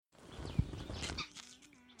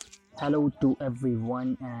Hello to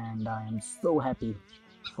everyone, and I am so happy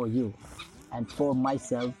for you and for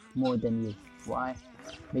myself more than you. Why?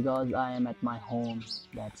 Because I am at my home,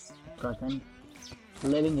 that's present,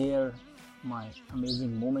 living here my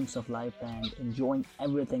amazing moments of life and enjoying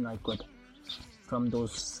everything I could from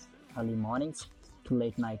those early mornings to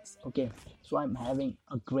late nights. Okay, so I'm having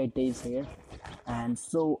a great days here and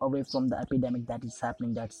so away from the epidemic that is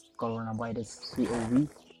happening, that's coronavirus COVID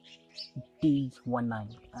T19.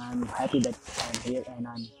 I'm happy that I'm here and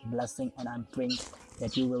I'm blessing and I'm praying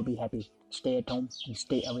that you will be happy. Stay at home and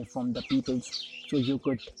stay away from the peoples so you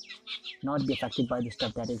could not be affected by the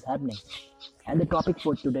stuff that is happening. And the topic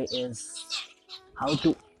for today is how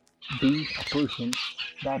to be a person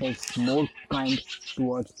that is more kind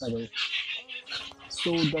towards others.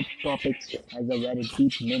 So the topic has a very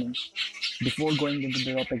deep meaning. Before going into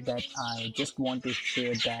the topic, that I just want to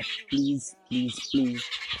share that please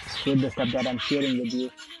share the stuff that I'm sharing with you.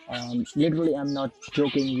 And literally, I'm not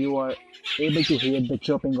joking. You are able to hear the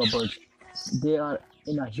chirping of birds. They are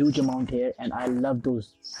in a huge amount here, and I love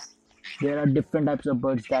those. There are different types of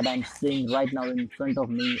birds that I'm seeing right now in front of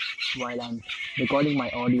me while I'm recording my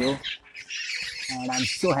audio, and I'm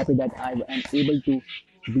so happy that I am able to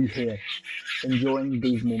be here enjoying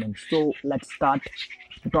these moments. So let's start.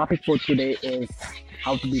 The topic for today is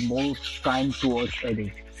how to be more kind towards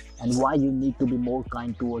others and why you need to be more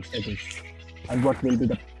kind towards others and what will be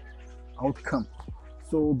the outcome.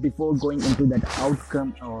 So before going into that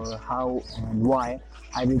outcome or how and why,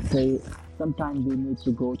 I will say sometimes we need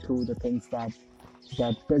to go through the things that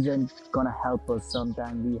doesn't gonna help us.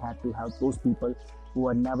 Sometimes we have to help those people who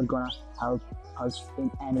are never gonna help us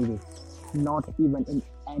in any way, not even in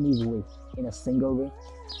any way, in a single way.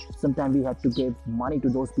 Sometimes we have to give money to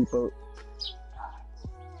those people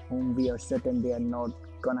whom we are certain they are not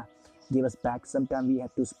gonna give us back. Sometimes we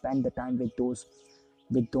have to spend the time with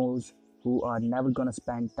those who are never gonna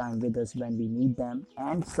spend time with us when we need them.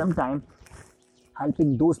 And sometimes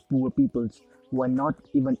helping those poor peoples who are not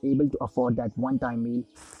even able to afford that one-time meal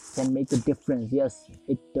can make a difference. Yes,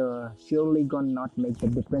 it surely gonna not make the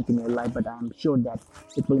difference in your life, but I'm sure that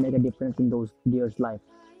it will make a difference in those dear's life.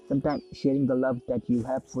 Sometimes sharing the love that you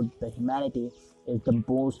have for the humanity is the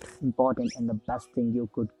most important and the best thing you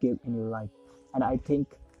could give in your life. And I think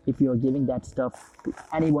if you're giving that stuff to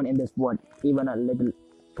anyone in this world, even a little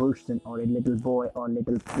person or a little boy or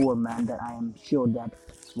little poor man, that I am sure that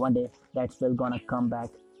one day that's still gonna come back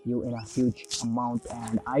you in a huge amount.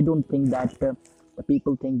 And I don't think that the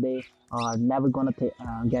people think they are never gonna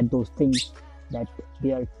get those things that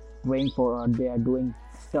they are praying for or they are doing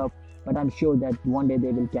stuff, but I'm sure that one day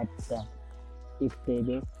they will get them if they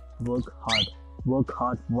will work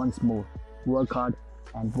hard once more, work hard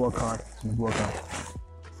and work hard and work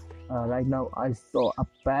hard. Right now, I saw a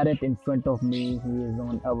parrot in front of me. He is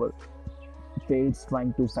on our tails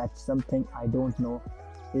trying to fetch something. I don't know.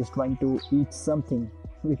 He's trying to eat something,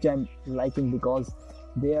 which I'm liking because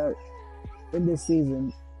they are in this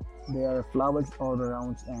season. There are flowers all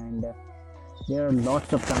around, and there are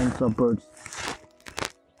lots of kinds of birds.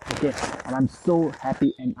 Okay, and I'm so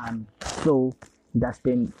happy and I'm so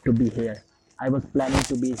destined to be here. I was planning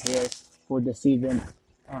to be here for the season,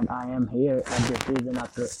 and I am here at the season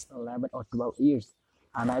after 11 or 12 years.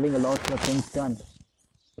 I'm having a lot of things done,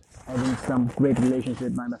 having some great relations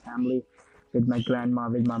with my family, with my grandma,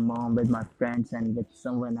 with my mom, with my friends, and with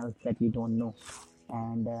someone else that you don't know.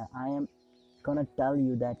 And I am gonna tell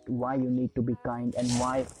you that why you need to be kind and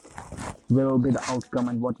why will be the outcome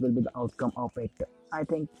and what will be the outcome of it. I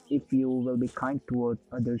think if you will be kind towards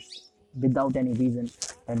others without any reason,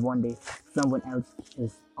 then one day someone else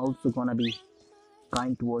is also gonna be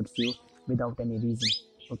kind towards you without any reason.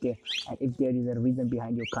 Okay, and if there is a reason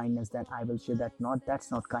behind your kindness, then I will say that not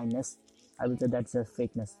that's not kindness. I will say that's just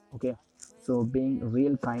fakeness. Okay, so being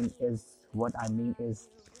real kind is what I mean is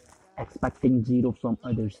expecting zero from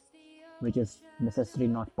others, which is necessarily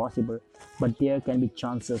not possible, but there can be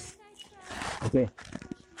chances. Okay,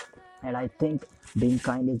 and I think being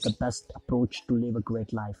kind is the best approach to live a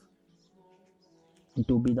great life and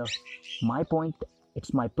to be the my point.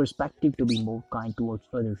 It's my perspective to be more kind towards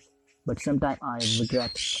others, but sometimes I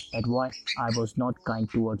regret that why I was not kind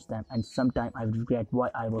towards them, and sometimes I regret why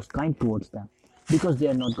I was kind towards them, because they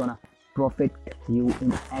are not gonna profit you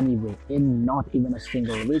in any way, in not even a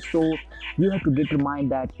single way. So you have to determine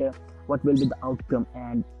that what will be the outcome,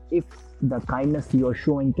 and if the kindness you are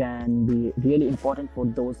showing can be really important for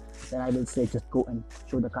those, then I will say just go and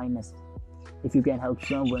show the kindness. If you can help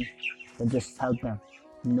someone, then just help them.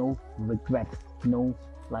 No regret. No,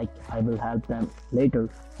 like I will help them later.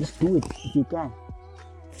 Just do it if you can.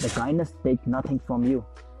 The kindness take nothing from you.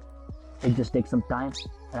 It just takes some time,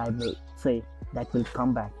 and I will say that will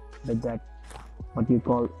come back with that what you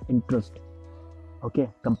call interest. Okay,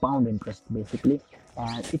 compound interest basically.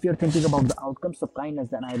 And if you're thinking about the outcomes of kindness,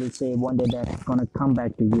 then I will say one day that's gonna come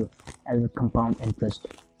back to you as a compound interest.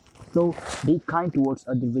 So be kind towards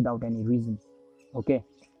others without any reason. Okay,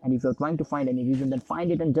 and if you're trying to find any reason, then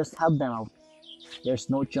find it and just help them out. There's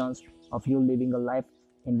no chance of you living a life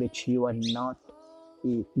in which you are not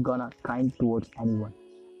gonna kind towards anyone.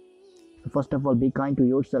 So first of all, be kind to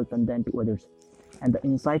yourself and then to others. And the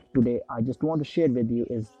insight today I just want to share with you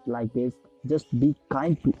is like this: just be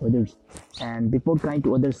kind to others, and before kind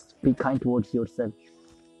to others, be kind towards yourself.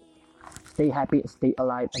 Stay happy, stay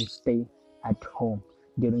alive, and stay at home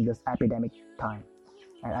during this epidemic time.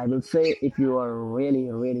 And I will say, if you are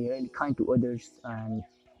really kind to others and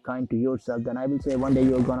kind to yourself, then I will say one day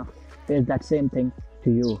you're gonna face that same thing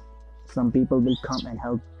to you. Some people will come and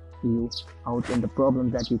help you out in the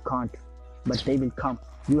problems that you can't, but they will come.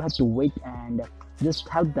 You have to wait and just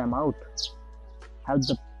help them out. Help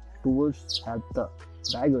the poor, help the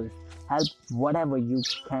beggars, help whatever you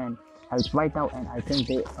can help right now, and I think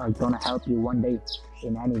they are gonna help you one day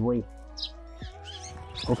in any way.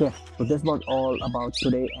 Okay, so this was all about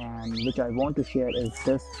today, and which I want to share is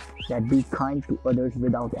this: that be kind to others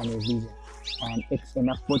without any reason. And it's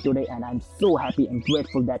enough for today, and I'm so happy and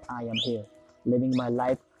grateful that I am here, living my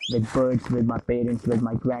life with birds, with my parents, with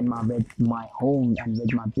my grandma, with my home, and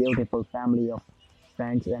with my beautiful family of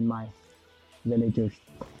friends and my villagers.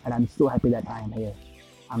 And I'm so happy that I am here.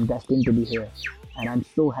 I'm destined to be here, and I'm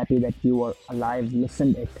so happy that you are alive,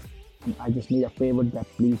 listened it. And I just need a favor that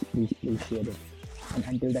please share it. And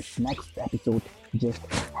until that next episode, just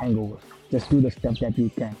hang over. Just do the stuff that you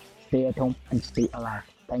can. Stay at home and stay alive.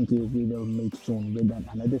 Thank you. We will meet soon with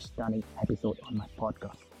another stunning episode on my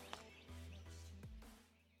podcast.